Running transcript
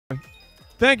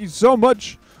Thank you so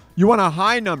much. You want a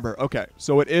high number. Okay,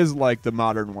 so it is like the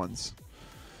modern ones.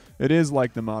 It is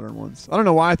like the modern ones. I don't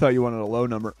know why I thought you wanted a low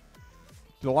number.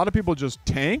 Did a lot of people just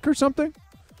tank or something?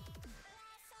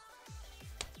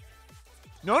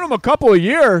 Known him a couple a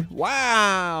year.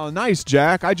 Wow, nice,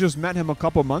 Jack. I just met him a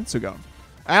couple months ago.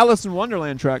 Alice in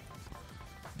Wonderland track.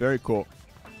 Very cool.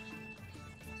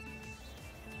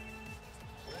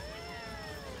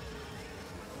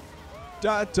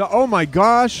 Oh my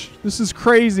gosh. This is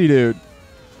crazy, dude.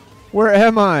 Where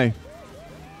am I?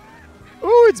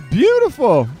 Ooh, it's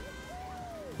beautiful.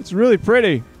 It's really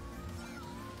pretty.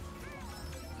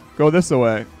 Go this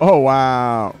way. Oh,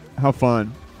 wow. How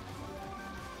fun.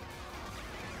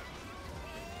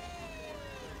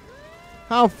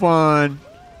 How fun.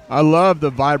 I love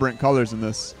the vibrant colors in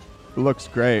this. It looks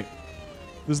great.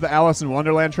 This is the Alice in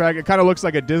Wonderland track. It kind of looks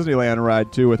like a Disneyland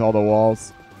ride, too, with all the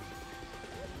walls.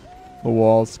 The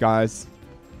walls, skies.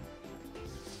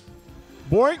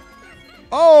 Boy.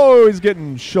 Oh, he's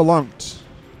getting shalunked.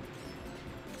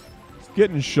 He's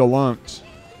getting shalunked.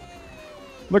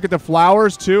 Look at the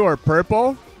flowers, too, are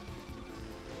purple.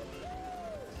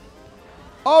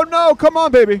 Oh, no. Come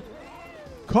on, baby.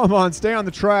 Come on. Stay on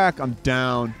the track. I'm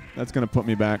down. That's going to put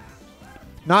me back.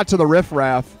 Not to the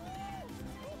riffraff.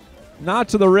 Not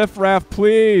to the riffraff,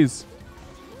 please.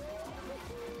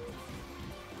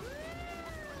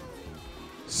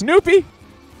 Snoopy.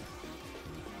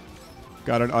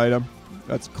 Got an item.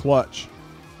 That's clutch.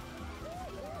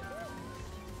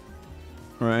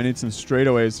 All right, I need some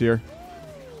straightaways here.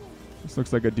 This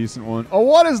looks like a decent one. Oh,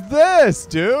 what is this,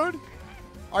 dude?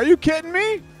 Are you kidding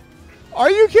me? Are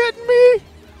you kidding me?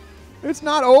 It's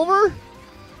not over?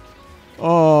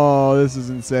 Oh, this is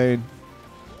insane.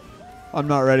 I'm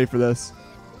not ready for this.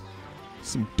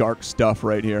 Some dark stuff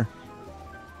right here.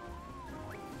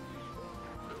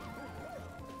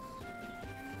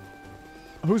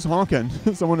 Who's honking?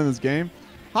 Someone in this game?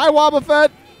 Hi, Wobbuffet!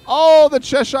 Oh, the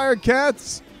Cheshire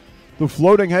Cats! The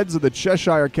floating heads of the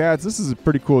Cheshire Cats. This is a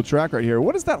pretty cool track right here.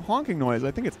 What is that honking noise?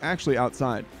 I think it's actually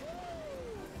outside.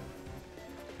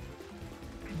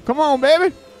 Come on,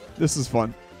 baby! This is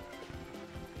fun.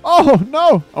 Oh,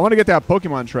 no! I want to get that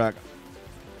Pokemon track.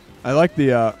 I like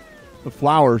the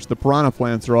flowers. The piranha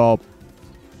plants are all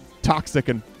toxic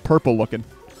and purple looking.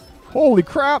 Holy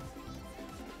crap!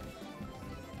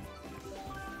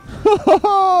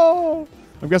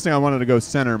 I'm guessing I wanted to go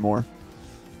center more.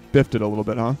 Biffed it a little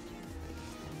bit, huh?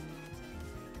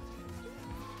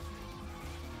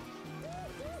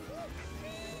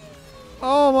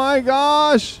 Oh my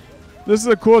gosh! This is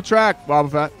a cool track,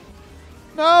 Boba Fett.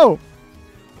 No!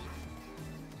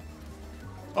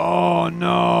 Oh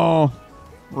no!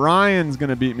 Ryan's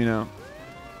gonna beat me now.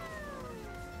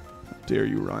 How dare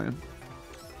you, Ryan?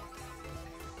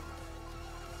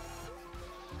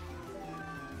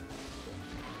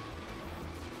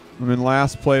 I'm in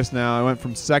last place now. I went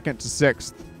from 2nd to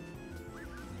 6th.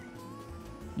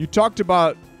 You talked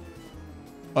about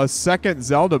a second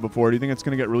Zelda before. Do you think it's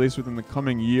going to get released within the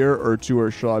coming year or two, or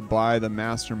shall I buy the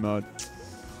Master Mode?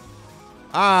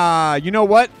 You know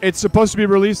what? It's supposed to be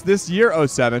released this year,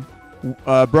 07.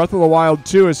 Breath of the Wild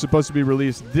 2 is supposed to be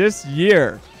released this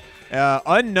year.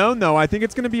 Unknown, though. I think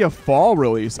it's going to be a fall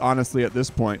release, honestly, at this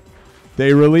point.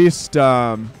 They released...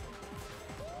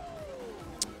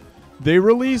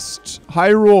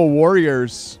 Hyrule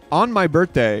Warriors on my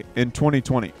birthday in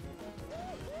 2020.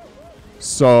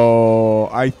 So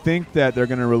I think that they're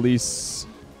going to release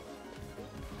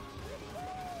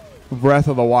Breath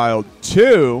of the Wild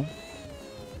 2.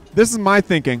 This is my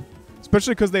thinking,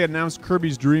 especially because they announced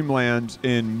Kirby's Dream Land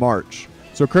in March.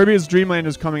 So Kirby's Dream Land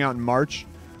is coming out in March,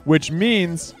 which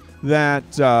means that...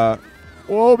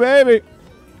 whoa, baby!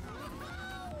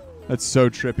 That's so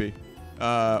trippy.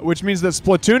 Which means that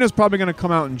Splatoon is probably going to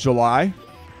come out in July.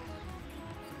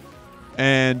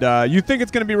 And you think it's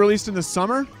going to be released in the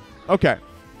summer? Okay.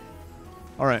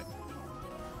 All right.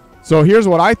 So here's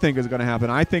what I think is going to happen.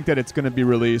 I think that it's going to be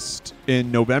released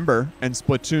in November, and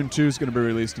Splatoon 2 is going to be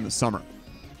released in the summer.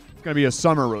 It's going to be a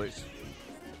summer release.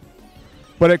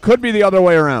 But it could be the other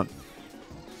way around.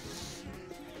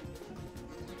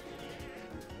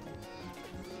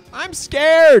 I'm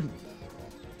scared.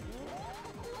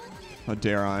 How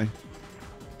dare I?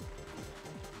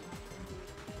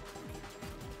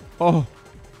 Oh.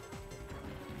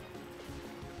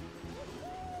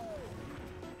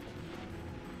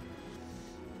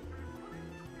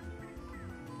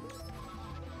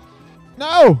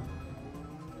 No!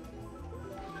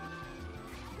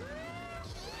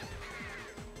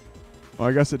 Well,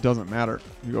 I guess it doesn't matter.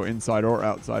 You go inside or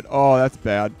outside. Oh, that's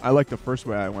bad. I like the first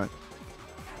way I went.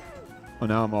 Oh,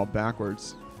 now I'm all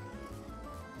backwards.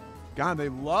 God, they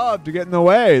love to get in the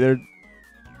way. They're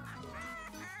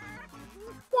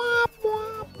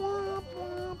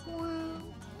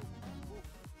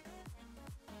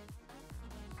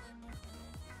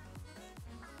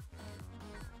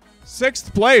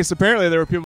sixth place. Apparently, there were people